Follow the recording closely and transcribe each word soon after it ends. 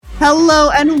Hello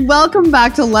and welcome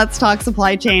back to Let's Talk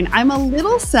Supply Chain. I'm a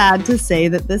little sad to say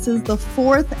that this is the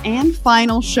fourth and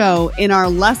final show in our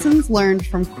Lessons Learned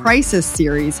from Crisis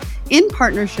series in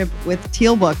partnership with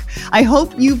Tealbook. I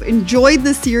hope you've enjoyed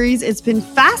the series. It's been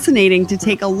fascinating to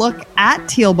take a look at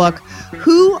Tealbook,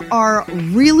 who are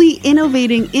really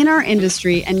innovating in our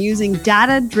industry and using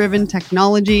data-driven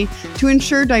technology to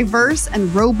ensure diverse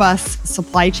and robust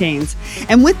supply chains.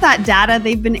 And with that data,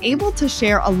 they've been able to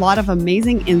share a lot of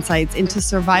amazing insights into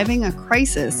surviving a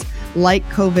crisis like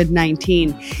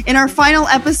COVID-19. In our final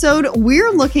episode,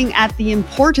 we're looking at the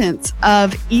importance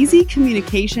of easy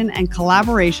communication and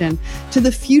collaboration to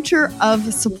the future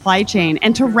of supply chain.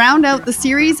 And to round out the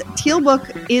series,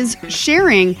 Tealbook is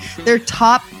sharing their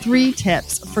top 3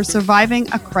 tips for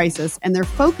surviving a crisis and their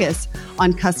focus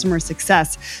on customer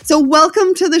success. So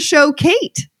welcome to the show,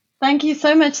 Kate. Thank you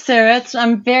so much, Sarah.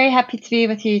 I'm very happy to be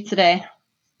with you today.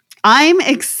 I'm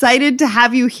excited to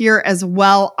have you here as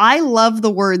well. I love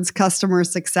the words customer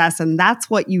success, and that's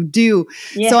what you do.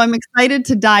 Yeah. So I'm excited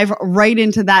to dive right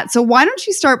into that. So why don't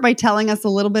you start by telling us a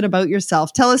little bit about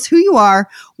yourself? Tell us who you are,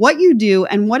 what you do,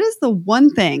 and what is the one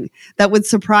thing that would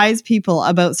surprise people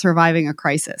about surviving a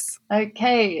crisis?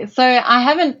 Okay. So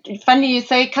funny you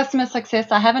say customer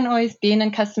success. I haven't always been in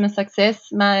customer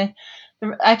success.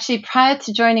 Actually, prior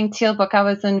to joining Tealbook, I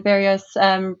was in various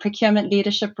procurement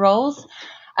leadership roles.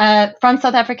 From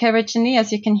South Africa originally,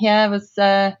 as you can hear, I was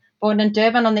born in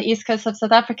Durban on the east coast of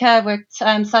South Africa.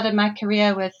 Started my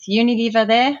career with Unilever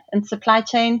there in supply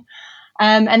chain,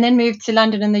 and then moved to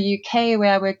London in the UK,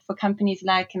 where I worked for companies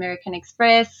like American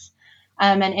Express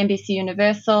and NBC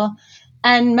Universal.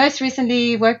 And most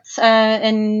recently worked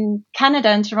in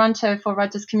Canada, in Toronto, for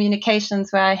Rogers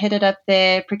Communications, where I headed up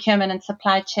their procurement and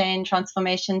supply chain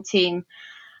transformation team.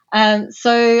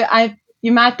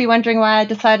 You might be wondering why I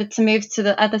decided to move to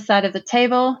the other side of the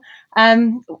table.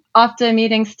 After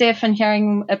meeting Steph and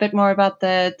hearing a bit more about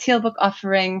the Tealbook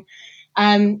offering,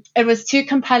 it was too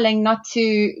compelling not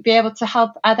to be able to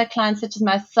help other clients such as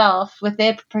myself with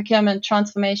their procurement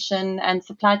transformation and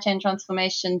supply chain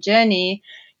transformation journey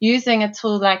using a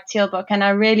tool like Tealbook. And I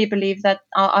really believe that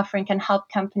our offering can help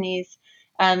companies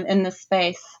in this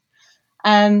space.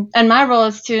 And my role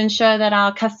is to ensure that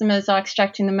our customers are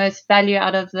extracting the most value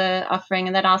out of the offering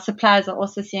and that our suppliers are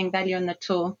also seeing value in the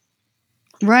tool.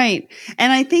 Right.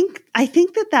 And I think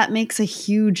that makes a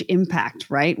huge impact,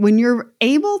 right? When you're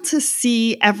able to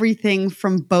see everything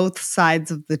from both sides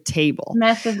of the table.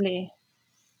 Massively.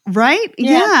 Right?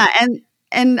 Yeah.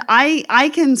 And I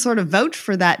can sort of vouch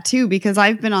for that too, because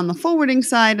I've been on the forwarding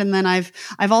side, and then I've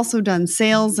also done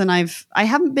sales, and I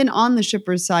haven't been on the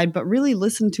shipper's side, but really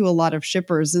listened to a lot of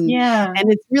shippers, and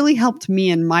it's really helped me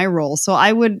in my role. So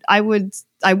I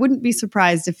wouldn't be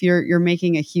surprised if you're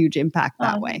making a huge impact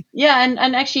that way. Yeah,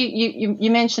 and actually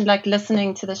you mentioned like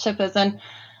listening to the shippers, and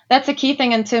that's a key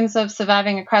thing in terms of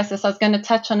surviving a crisis. I was going to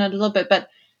touch on it a little bit, but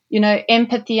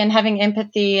empathy and having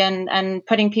empathy and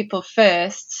putting people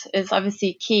first is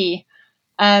obviously key.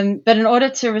 But in order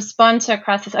to respond to a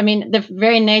crisis, the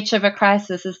very nature of a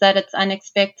crisis is that it's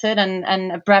unexpected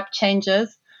and abrupt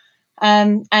changes.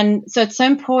 And so it's so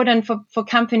important for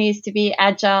companies to be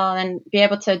agile and be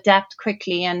able to adapt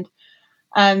quickly. And,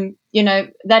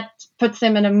 that puts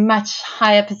them in a much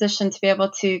higher position to be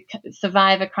able to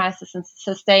survive a crisis and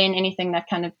sustain anything that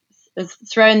kind of is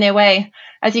thrown their way.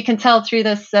 As you can tell through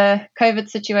this COVID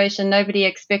situation, nobody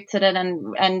expected it,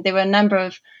 and there were a number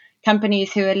of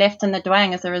companies who were left in the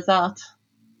dwang as a result.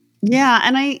 Yeah.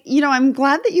 And I'm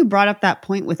glad that you brought up that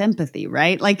point with empathy,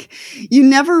 right? Like you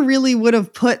never really would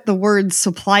have put the words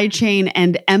supply chain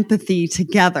and empathy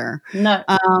together. No.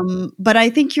 But I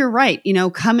think you're right.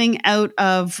 Coming out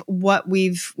of what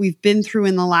we've been through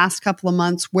in the last couple of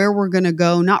months, where we're going to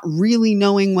go, not really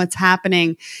knowing what's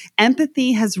happening,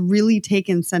 empathy has really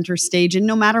taken center stage. And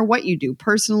no matter what you do,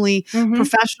 personally,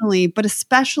 professionally, but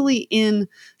especially in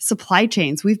supply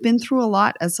chains, we've been through a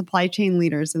lot as supply chain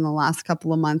leaders in the last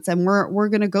couple of months. And we're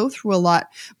going to go through a lot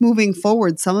moving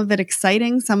forward. Some of it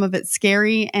exciting, some of it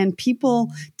scary, and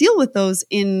people deal with those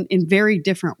in very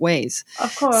different ways.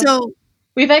 Of course. So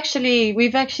we've actually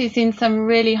seen some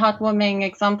really heartwarming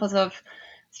examples of,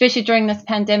 especially during this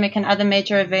pandemic and other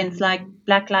major events like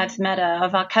Black Lives Matter,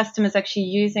 of our customers actually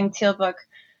using Tealbook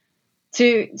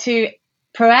to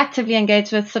proactively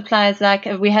engage with suppliers. Like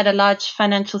we had a large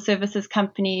financial services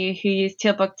company who used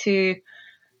Tealbook to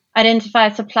identify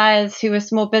suppliers who were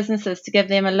small businesses to give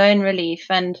them a loan relief,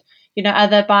 and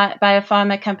other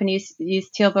biopharma companies use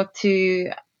Tealbook to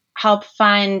help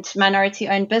find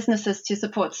minority-owned businesses to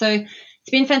support. So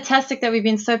it's been fantastic that we've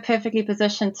been so perfectly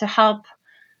positioned to help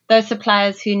those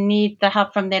suppliers who need the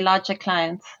help from their larger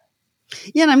clients.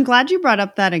 Yeah, and I'm glad you brought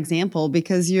up that example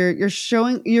because you're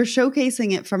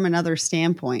showcasing it from another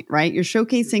standpoint, right? You're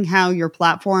showcasing how your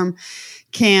platform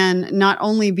can not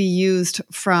only be used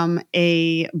from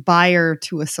a buyer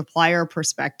to a supplier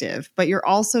perspective, but you're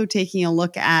also taking a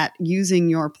look at using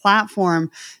your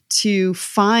platform to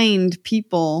find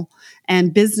people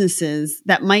and businesses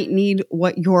that might need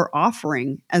what you're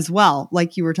offering as well,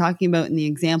 like you were talking about in the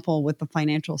example with the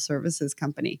financial services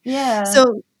company. Yeah.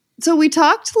 So we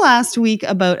talked last week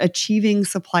about achieving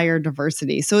supplier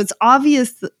diversity. So it's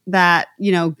obvious that,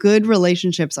 good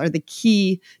relationships are the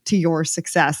key to your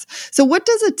success. So what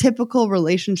does a typical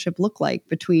relationship look like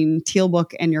between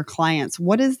Tealbook and your clients?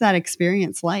 What is that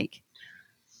experience like?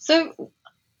 So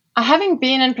having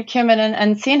been in procurement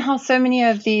and seeing how so many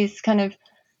of these kind of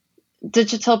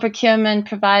digital procurement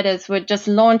providers would just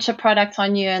launch a product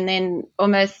on you and then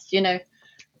almost, the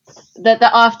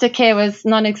aftercare was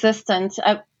non-existent.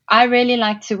 I really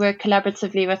like to work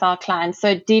collaboratively with our clients,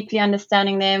 so deeply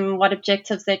understanding them, what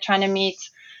objectives they're trying to meet,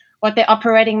 what their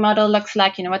operating model looks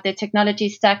like, what their technology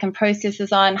stack and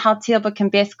processes are, and how Tealbook can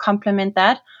best complement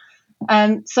that.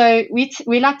 So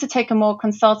we like to take a more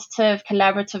consultative,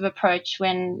 collaborative approach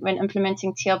when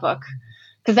implementing Tealbook,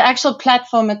 because the actual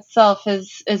platform itself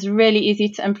is really easy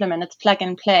to implement. It's plug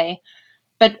and play.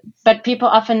 But people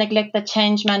often neglect the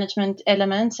change management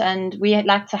element, and we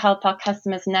like to help our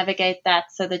customers navigate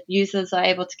that so that users are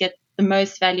able to get the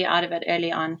most value out of it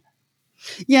early on.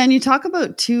 Yeah, and you talk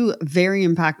about two very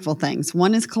impactful things.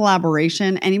 One is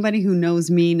collaboration. Anybody who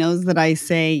knows me knows that I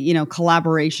say,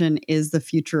 collaboration is the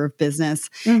future of business.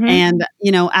 Mm-hmm. And,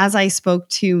 as I spoke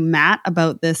to Matt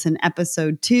about this in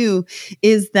episode 2,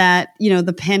 is that,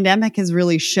 the pandemic has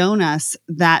really shown us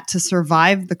that to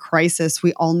survive the crisis,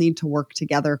 we all need to work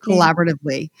together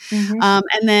collaboratively. Mm-hmm.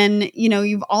 And then,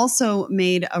 you've also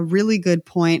made a really good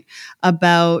point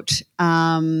about,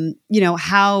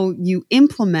 how you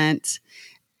implement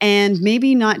and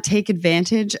maybe not take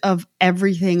advantage of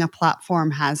everything a platform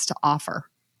has to offer,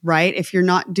 right? If you're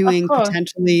not doing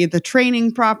potentially the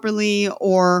training properly,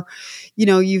 or,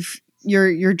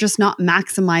 you're just not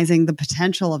maximizing the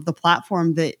potential of the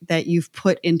platform that you've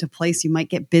put into place. You might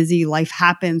get busy, life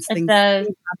happens, things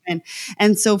happen.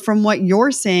 And so from what you're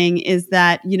saying is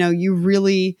that, you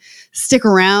really stick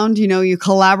around, you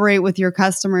collaborate with your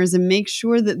customers and make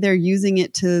sure that they're using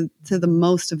it to the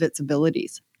most of its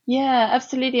abilities. Yeah,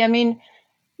 absolutely. I mean,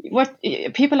 what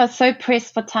people are so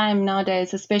pressed for time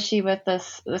nowadays, especially with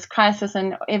this crisis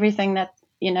and everything that,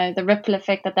 the ripple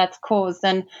effect that's caused.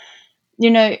 And,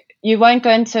 you won't go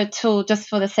into a tool just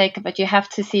for the sake of it. You have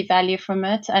to see value from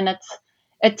it. And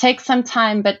it takes some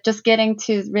time, but just getting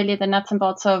to really the nuts and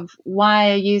bolts of why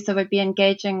a user would be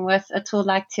engaging with a tool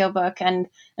like Tealbook and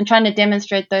trying to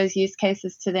demonstrate those use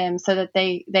cases to them so that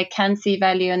they can see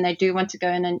value and they do want to go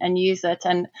in and use it.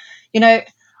 And,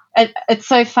 it's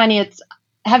so funny. It's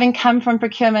having come from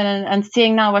procurement and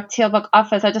seeing now what Tealbook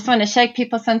offers. I just want to shake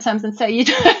people sometimes and say,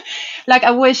 like,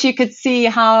 I wish you could see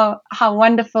how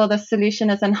wonderful the solution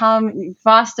is and how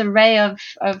vast array of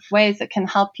ways it can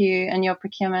help you in your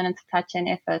procurement and supply chain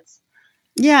efforts.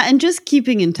 Yeah, and just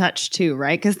keeping in touch too,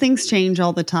 right? Because things change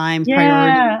all the time,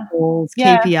 priorities, goals,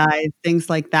 KPIs, things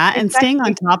like that. And staying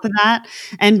on top of that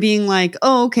and being like,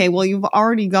 oh, okay, well, you've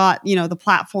already got, the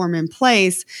platform in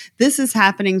place. This is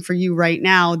happening for you right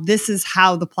now. This is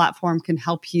how the platform can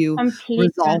help you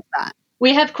resolve that.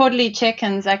 We have quarterly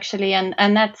check-ins actually, and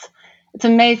it's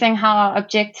amazing how our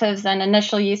objectives and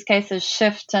initial use cases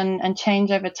shift and change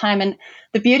over time. And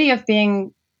the beauty of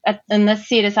being in this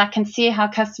seat is I can see how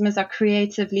customers are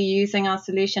creatively using our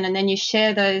solution, and then you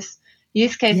share those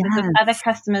use cases with other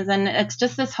customers, and it's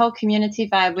just this whole community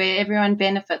vibe where everyone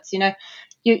benefits.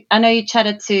 I know you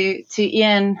chatted to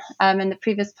Ian in the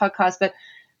previous podcast, but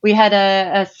we had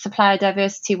a supplier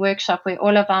diversity workshop where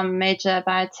all of our major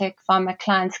biotech pharma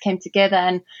clients came together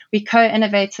and we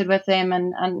co-innovated with them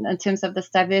and in terms of this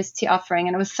diversity offering.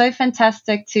 And it was so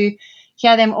fantastic to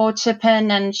hear them all chip in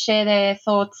and share their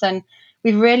thoughts. And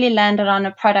we've really landed on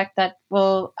a product that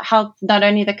will help not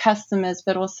only the customers,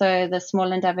 but also the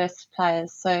small and diverse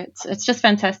suppliers. So it's just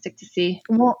fantastic to see.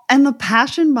 Well, and the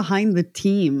passion behind the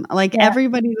team,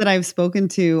 everybody that I've spoken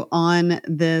to on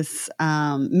this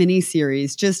mini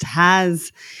series just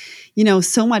has,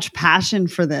 so much passion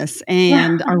for this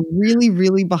and are really,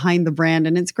 really behind the brand.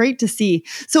 And it's great to see.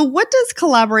 So what does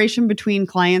collaboration between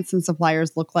clients and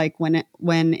suppliers look like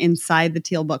when inside the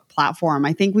Tealbook platform?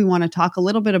 I think we want to talk a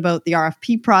little bit about the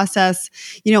RFP process,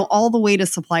 all the way to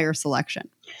supplier selection.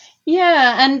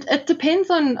 Yeah, and it depends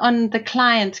on the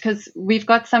client, because we've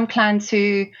got some clients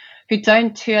who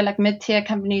who are like mid-tier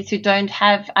companies who don't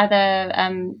have other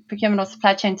procurement or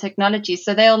supply chain technology.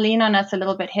 So they'll lean on us a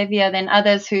little bit heavier than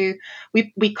others who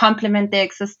we complement their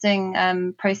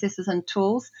existing processes and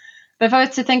tools. But if I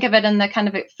was to think of it in the kind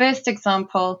of first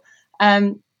example,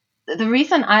 the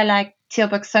reason I like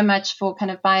Tealbook so much for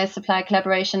kind of buyer-supplier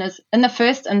collaboration is, in the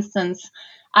first instance,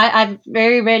 I've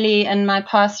very rarely in my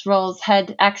past roles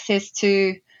had access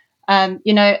to,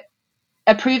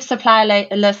 approved supplier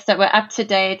lists that were up to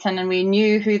date, and we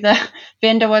knew who the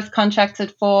vendor was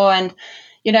contracted for. And,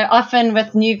 often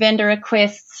with new vendor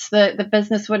requests, the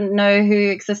business wouldn't know who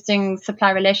existing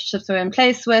supply relationships were in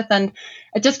place with. And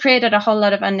it just created a whole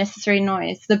lot of unnecessary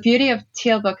noise. The beauty of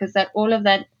Tealbook is that all of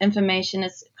that information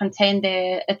is contained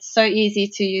there. It's so easy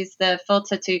to use the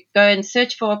filter to go and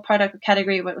search for a product,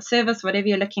 category, or service, whatever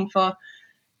you're looking for,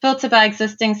 filter by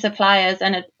existing suppliers,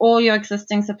 and all your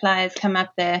existing suppliers come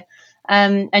up there.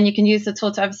 And you can use the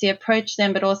tool to obviously approach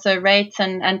them, but also rate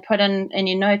and put in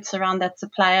any notes around that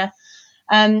supplier.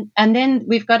 And then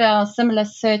we've got our similar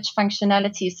search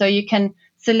functionality. So you can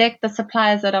select the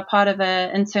suppliers that are part of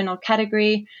an internal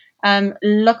category,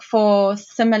 look for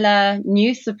similar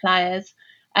new suppliers,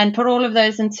 and put all of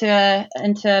those into a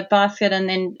basket, and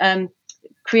then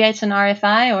create an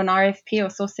RFI or an RFP or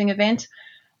sourcing event.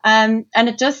 And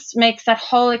it just makes that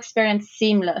whole experience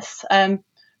seamless.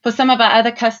 For some of our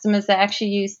other customers, they actually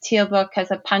use Tealbook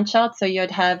as a punch out. So you'd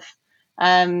have,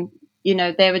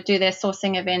 they would do their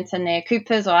sourcing event and their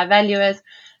Coopers or our valuers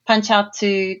punch out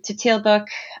to Tealbook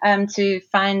to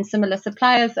find similar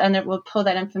suppliers, and it will pull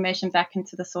that information back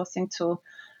into the sourcing tool.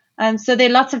 So there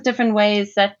are lots of different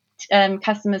ways that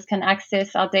customers can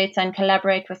access our data and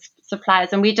collaborate with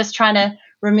suppliers. And we're just trying to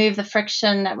remove the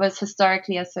friction that was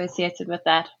historically associated with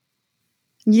that.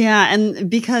 Yeah, and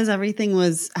because everything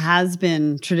has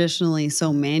been traditionally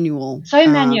so manual.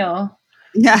 Manual.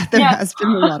 Yeah, there has been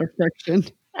a lot of friction.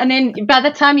 And then by the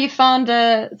time you found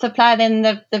a supplier, then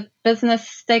the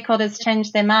business stakeholders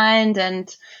change their mind,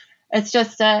 and it's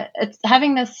just it's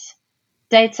having this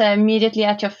data immediately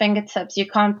at your fingertips. You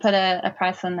can't put a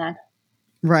price on that.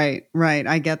 Right.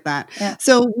 I get that. Yeah.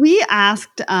 So we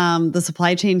asked the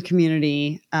supply chain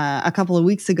community a couple of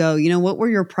weeks ago,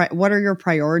 what are your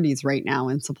priorities right now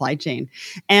in supply chain?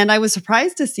 And I was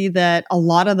surprised to see that a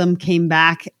lot of them came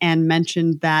back and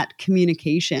mentioned that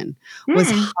communication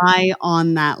was high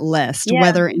on that list,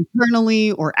 whether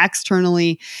internally or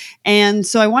externally. And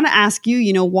so I want to ask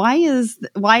you, why is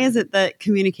it that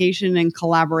communication and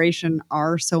collaboration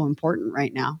are so important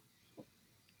right now?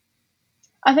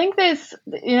 I think there's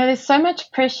so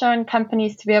much pressure on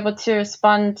companies to be able to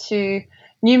respond to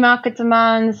new market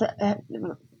demands.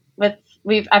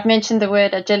 I've mentioned the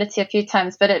word agility a few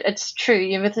times, but it's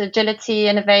true. With agility,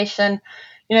 innovation,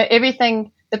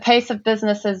 everything, the pace of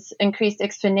business has increased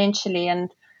exponentially. And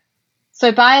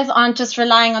so buyers aren't just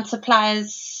relying on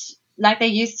suppliers like they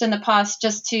used to in the past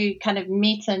just to kind of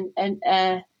meet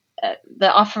the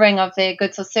offering of their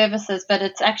goods or services, but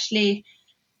it's actually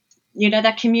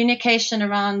that communication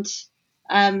around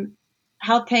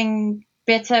helping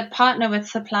better partner with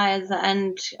suppliers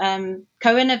and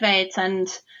co-innovate and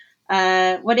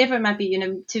whatever it might be,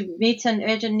 to meet an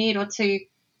urgent need or to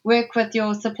work with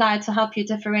your supplier to help you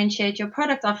differentiate your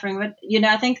product offering. But,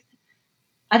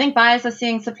 I think buyers are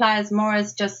seeing suppliers more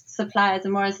as just suppliers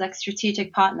and more as like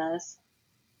strategic partners.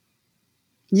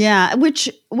 Yeah, which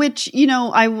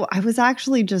I was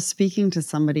actually just speaking to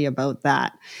somebody about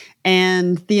that,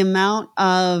 and the amount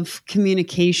of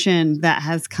communication that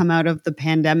has come out of the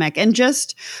pandemic, and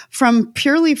just from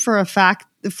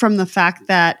the fact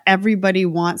that everybody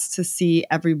wants to see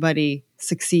everybody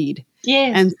succeed.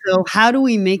 Yeah. And so how do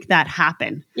we make that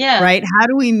happen? Yeah. Right? How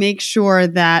do we make sure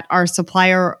that our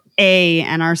supplier A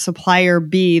and our supplier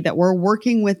B, that we're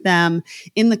working with them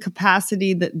in the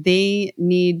capacity that they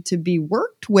need to be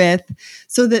worked with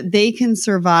so that they can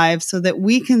survive, so that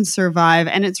we can survive.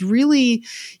 And it's really,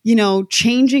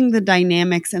 changing the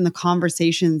dynamics and the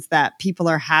conversations that people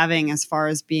are having as far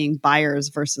as being buyers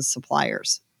versus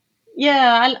suppliers.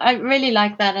 Yeah, I really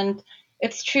like that. And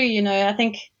it's true, I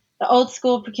think the old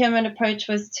school procurement approach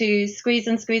was to squeeze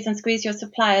and squeeze and squeeze your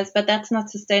suppliers, but that's not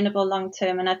sustainable long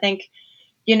term. And I think,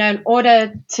 in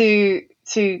order to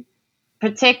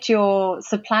protect your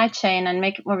supply chain and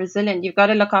make it more resilient, you've got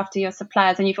to look after your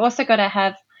suppliers, and you've also got to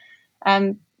have,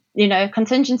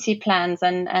 contingency plans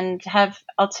and have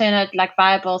alternate, like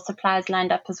viable suppliers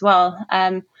lined up as well.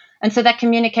 And so that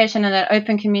communication and that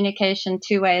open communication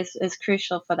two-way is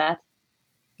crucial for that.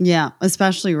 Yeah,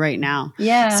 especially right now.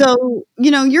 Yeah. So,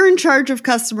 you're in charge of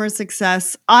customer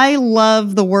success. I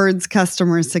love the words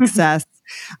customer success.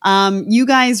 You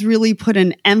guys really put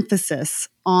an emphasis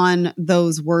on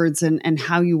those words and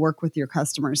how you work with your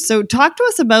customers. So talk to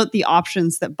us about the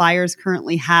options that buyers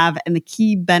currently have and the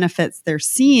key benefits they're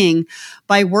seeing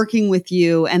by working with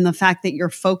you, and the fact that you're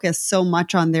focused so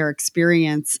much on their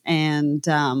experience and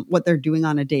what they're doing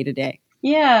on a day-to-day.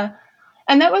 Yeah.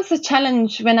 And that was the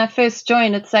challenge when I first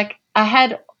joined. It's like I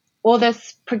had all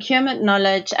this procurement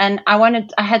knowledge, and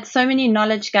I had so many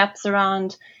knowledge gaps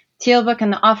around Tealbook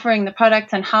and the offering, the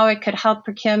product, and how it could help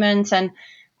procurement. And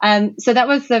so that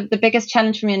was the biggest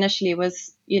challenge for me initially,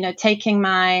 was, taking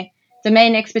my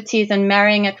domain expertise and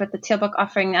marrying it with the Tealbook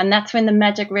offering. And that's when the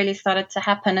magic really started to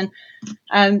happen.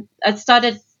 And I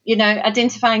started,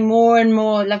 identifying more and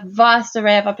more, like, vast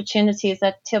array of opportunities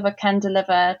that Tealbook can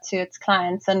deliver to its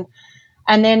clients. And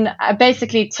then I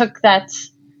basically took that,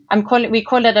 we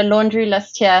call it a laundry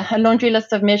list here, a laundry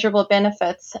list of measurable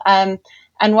benefits,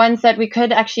 and ones that we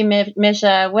could actually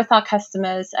measure with our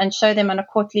customers and show them on a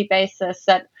quarterly basis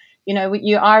that,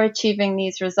 you are achieving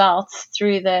these results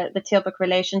through the Tealbook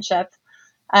relationship.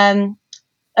 And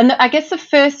I guess the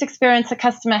first experience a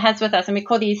customer has with us, and we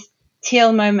call these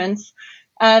Teal moments,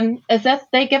 is that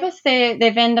they give us their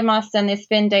vendor master and their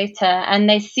spend data, and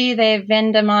they see their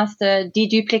vendor master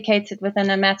deduplicated within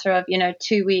a matter of,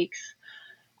 2 weeks.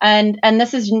 And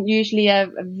this is usually a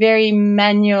very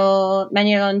manual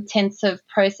intensive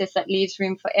process that leaves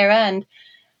room for error. And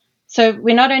so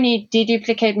we not only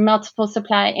deduplicate multiple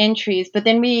supplier entries, but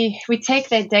then we take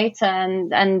their data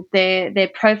and their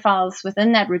profiles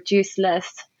within that reduced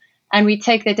list, and we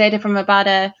take their data from about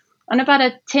a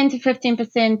 10 to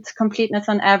 15% completeness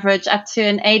on average, up to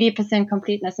an 80%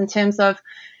 completeness in terms of,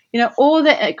 all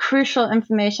the crucial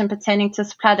information pertaining to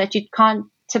supply that you can't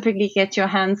typically get your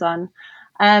hands on.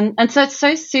 And so it's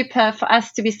so super for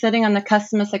us to be sitting on the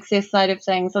customer success side of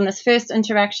things, on this first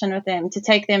interaction with them, to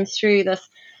take them through this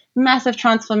massive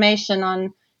transformation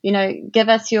on, give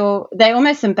us they're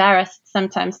almost embarrassed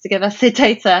sometimes to give us their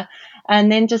data, and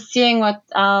then just seeing what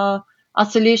our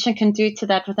solution can do to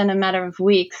that within a matter of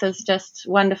weeks is just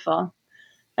wonderful.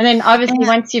 And then obviously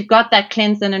once you've got that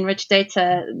cleansed and enriched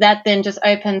data, that then just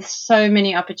opens so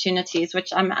many opportunities,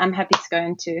 which I'm happy to go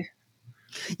into.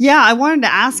 Yeah, I wanted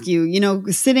to ask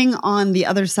you, sitting on the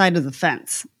other side of the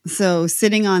fence. So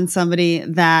sitting on somebody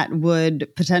that would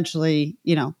potentially,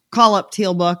 call up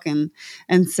Tealbook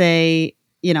and say,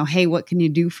 hey, what can you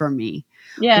do for me?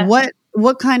 Yeah.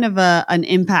 What kind of an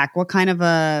impact? What kind of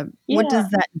what does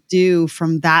that do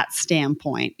from that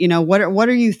standpoint? What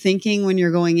are you thinking when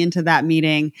you're going into that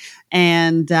meeting?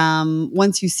 And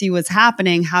once you see what's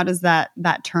happening, how does that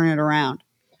turn it around?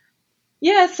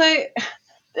 Yeah. So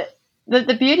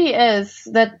the beauty is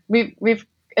that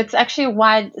it's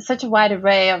actually such a wide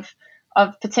array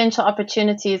of potential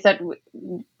opportunities that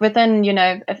within,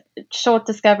 a short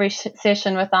discovery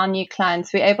session with our new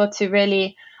clients, we're able to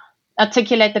really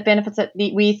articulate the benefits that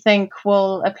we think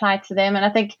will apply to them.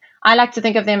 And I like to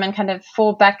think of them in kind of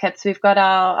 4 buckets. We've got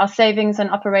our savings and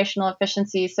operational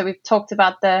efficiency. So we've talked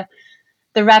about the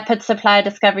rapid supply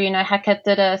discovery. Hackett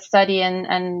did a study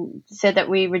and said that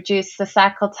we reduced the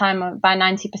cycle time by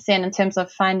 90% in terms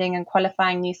of finding and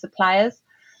qualifying new suppliers.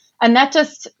 And that,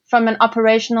 just from an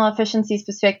operational efficiencies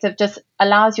perspective, just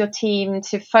allows your team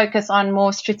to focus on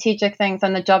more strategic things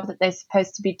and the job that they're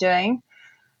supposed to be doing.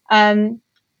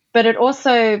 But it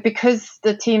also, because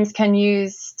the teams can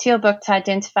use Tealbook to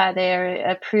identify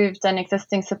their approved and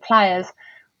existing suppliers,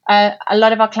 a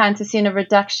lot of our clients have seen a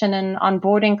reduction in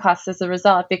onboarding costs as a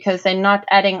result, because they're not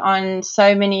adding on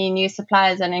so many new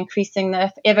suppliers and increasing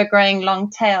the ever-growing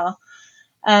long tail.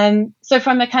 So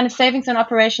from a kind of savings and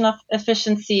operational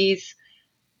efficiencies,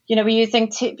 we're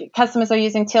using customers are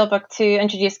using Tealbook to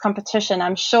introduce competition.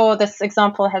 I'm sure this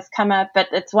example has come up, but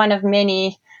it's one of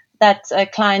many that a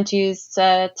client used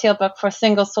Tealbook for a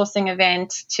single sourcing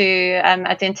event to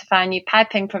identify a new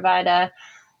piping provider,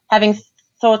 having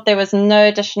thought there was no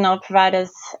additional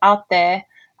providers out there,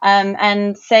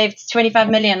 and saved 25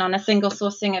 million on a single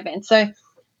sourcing event. So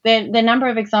there are a number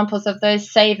of examples of those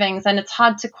savings, and it's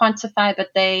hard to quantify, but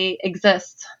they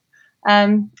exist.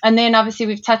 And then obviously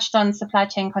we've touched on supply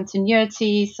chain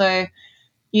continuity. So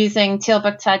using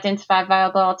Tealbook to identify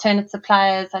viable alternate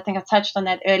suppliers, I think I touched on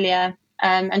that earlier.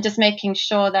 And just making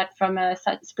sure that from a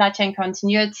supply chain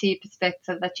continuity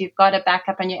perspective, that you've got a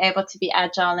backup and you're able to be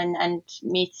agile and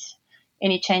meet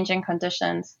any changing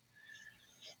conditions.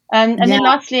 Then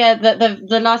lastly,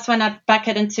 the last one I'd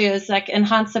bucket into is like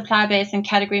enhanced supply base and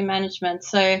category management.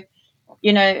 So,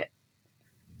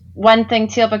 one thing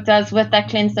Tealbook does with that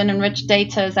cleansed and enriched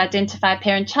data is identify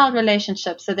parent-child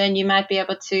relationships. So then you might be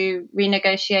able to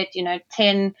renegotiate,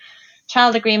 10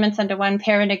 child agreements under one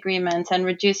parent agreement and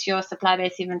reduce your supply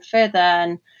base even further.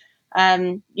 And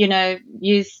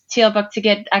use Tealbook to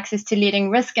get access to leading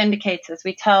risk indicators.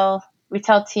 We tell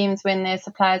teams when their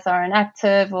suppliers are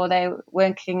inactive or they're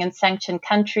working in sanctioned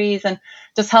countries, and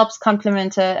just helps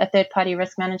complement a third-party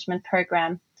risk management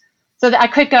program. So I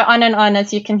could go on and on,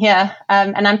 as you can hear,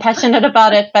 and I'm passionate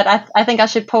about it, but I think I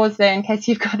should pause there in case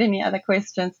you've got any other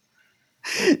questions.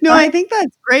 No, I think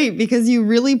that's great because you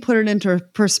really put it into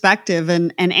perspective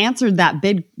and answered that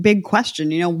big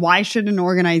question. Why should an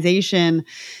organization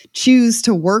choose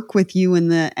to work with you and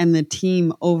the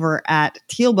team over at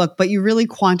Tealbook? But you really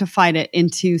quantified it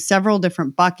into several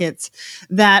different buckets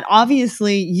that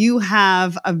obviously you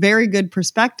have a very good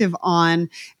perspective on,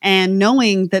 and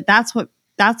knowing that that's what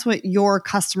your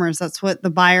customers, that's what the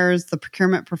buyers, the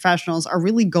procurement professionals are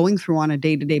really going through on a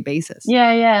day-to-day basis.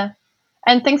 Yeah.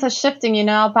 And things are shifting,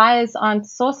 our buyers aren't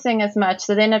sourcing as much.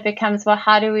 So then it becomes, well,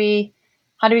 how do we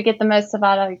get the most of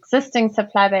our existing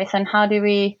supply base, and how do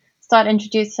we start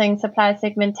introducing supply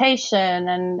segmentation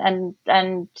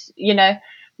and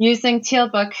using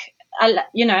Tealbook.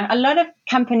 A lot of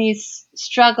companies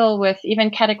struggle with even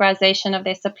categorization of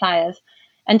their suppliers,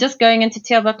 and just going into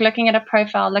Tealbook, looking at a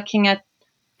profile, looking at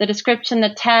the description, the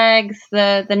tags,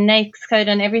 the NAICS code,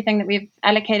 and everything that we've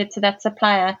allocated to that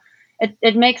supplier.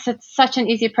 It makes it such an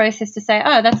easy process to say,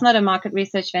 oh, that's not a market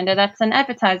research vendor, that's an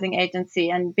advertising agency,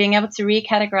 and being able to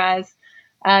recategorize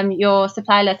your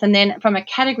supply list. And then from a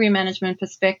category management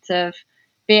perspective,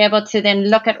 be able to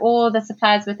then look at all the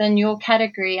suppliers within your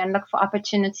category and look for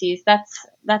opportunities.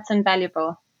 That's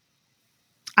invaluable.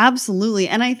 Absolutely.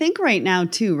 And I think right now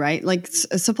too, right? Like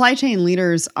supply chain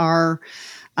leaders are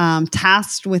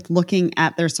tasked with looking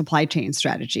at their supply chain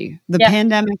strategy. The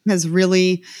pandemic has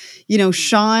really,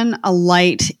 shone a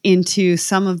light into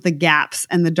some of the gaps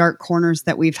and the dark corners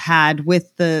that we've had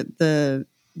with the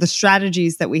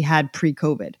strategies that we had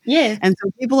pre-COVID. Yeah. And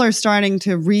so people are starting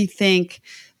to rethink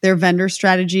their vendor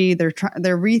strategy. They're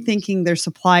rethinking their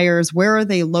suppliers. Where are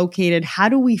they located? How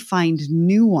do we find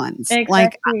new ones?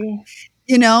 Exactly.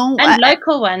 And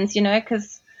local ones,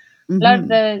 because a lot of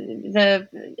the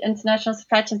international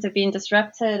supply chains have been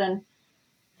disrupted, and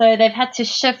so they've had to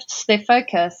shift their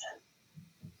focus.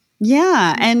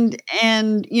 Yeah. And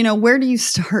where do you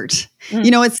start?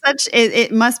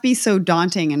 It must be so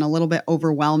daunting and a little bit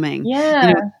overwhelming.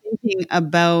 Yeah. Thinking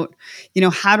about,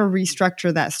 how to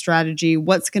restructure that strategy,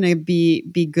 what's going to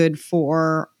be good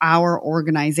for our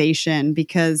organization,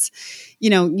 because,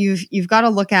 you've got to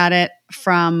look at it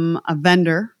from a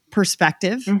vendor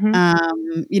perspective.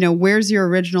 Where's your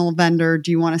original vendor?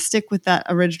 Do you want to stick with that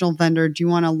original vendor? Do you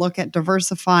want to look at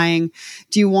diversifying?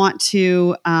 Do you want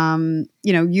to,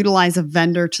 utilize a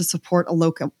vendor to support a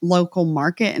local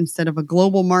market instead of a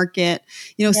global market?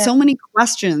 So many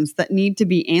questions that need to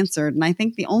be answered. And I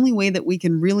think the only way that we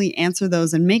can really answer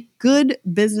those and make good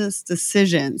business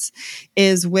decisions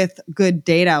is with good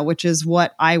data, which is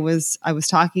what I was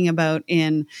talking about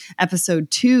in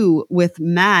episode 2 with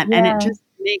Matt. And it just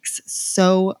makes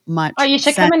so much sense. You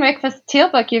should come and work for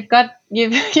Tealbook. You've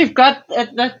got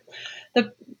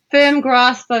the firm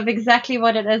grasp of exactly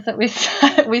what it is that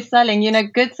we're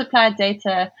selling. Good supply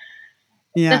data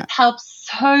just helps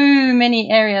so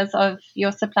many areas of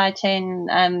your supply chain.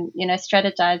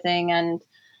 Strategizing and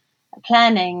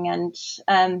planning, and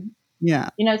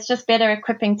it's just better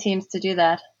equipping teams to do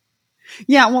that.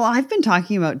 Yeah, well, I've been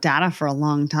talking about data for a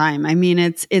long time. I mean,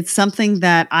 it's something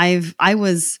that I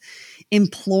was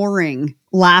imploring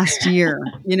last year,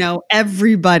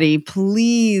 everybody,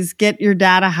 please get your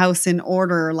data house in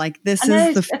order. Like this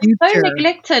is the future. It's so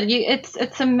neglected.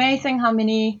 It's amazing how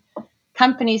many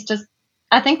companies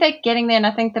I think they're getting there, and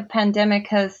I think the pandemic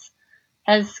has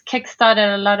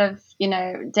kickstarted a lot of,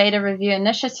 data review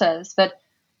initiatives, but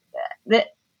the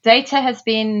data has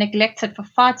been neglected for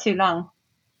far too long.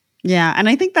 Yeah. And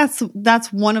I think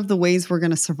that's one of the ways we're going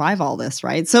to survive all this,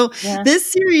 right? So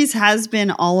this series has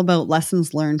been all about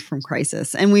lessons learned from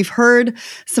crisis. And we've heard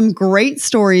some great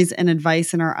stories and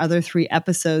advice in our other 3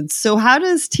 episodes. So how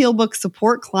does Tealbook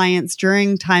support clients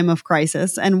during time of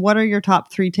crisis? And what are your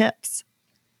top 3 tips?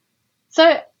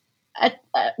 So at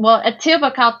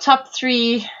Tealbook, our top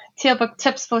 3 Tealbook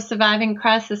tips for surviving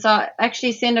crisis are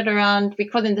actually centered around, we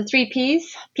call them the 3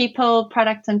 Ps: people,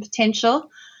 product, and potential.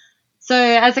 So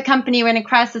as a company, when in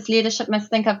crisis, leadership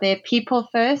must think of their people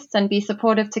first and be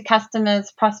supportive to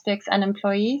customers, prospects, and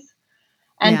employees,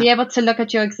 and be able to look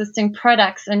at your existing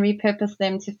products and repurpose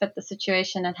them to fit the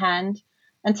situation at hand,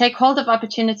 and take hold of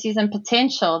opportunities and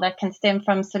potential that can stem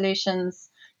from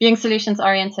being solutions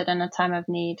oriented in a time of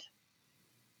need.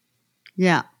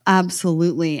 Yeah,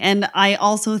 absolutely. And I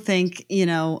also think,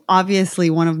 obviously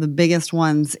one of the biggest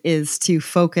ones is to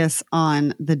focus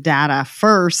on the data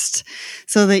first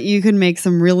so that you can make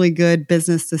some really good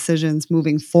business decisions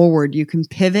moving forward. You can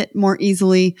pivot more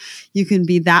easily. You can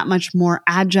be that much more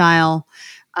agile.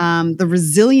 The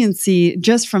resiliency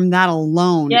just from that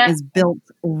alone is built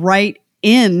right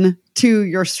in to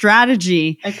your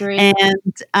strategy. Agreed.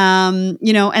 And,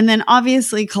 and then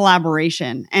obviously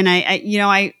collaboration. And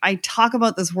I talk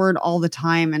about this word all the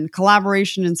time, and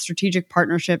collaboration and strategic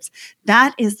partnerships,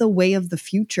 that is the way of the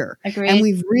future. Agreed. And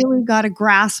we've really got to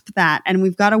grasp that, and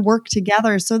we've got to work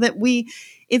together so that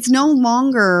it's no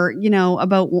longer,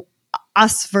 about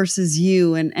us versus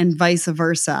you and vice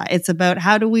versa. It's about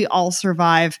how do we all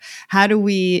survive? How do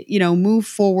we, move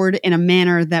forward in a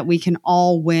manner that we can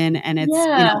all win? And it's,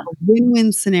 a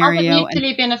win-win scenario. All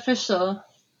mutually beneficial.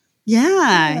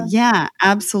 Yeah,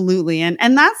 absolutely.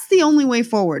 And that's the only way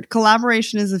forward.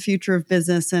 Collaboration is the future of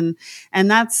business. And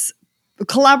that's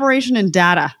collaboration and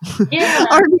data are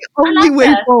the only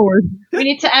way forward. We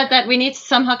need to add that. We need to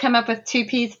somehow come up with 2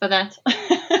 Ps for that.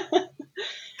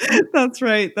 That's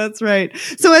right.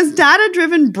 So as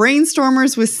data-driven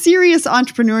brainstormers with serious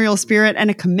entrepreneurial spirit and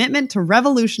a commitment to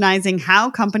revolutionizing how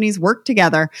companies work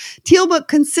together, Tealbook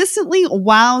consistently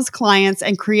wows clients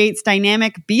and creates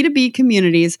dynamic B2B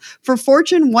communities for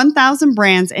Fortune 1000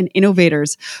 brands and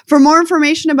innovators. For more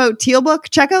information about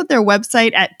Tealbook, check out their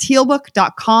website at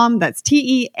tealbook.com. That's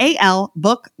TEAL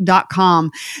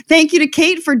book.com. Thank you to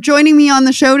Kate for joining me on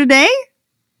the show today.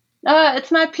 Oh,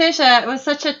 it's my pleasure. It was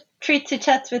such a treat to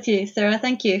chat with you, Sarah.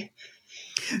 Thank you.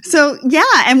 So,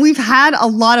 and we've had a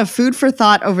lot of food for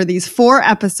thought over these 4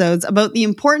 episodes about the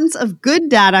importance of good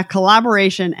data,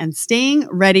 collaboration, and staying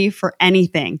ready for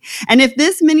anything. And if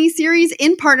this mini-series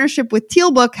in partnership with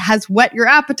Tealbook has whet your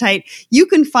appetite, you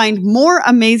can find more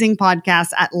amazing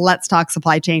podcasts at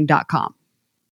letstalksupplychain.com.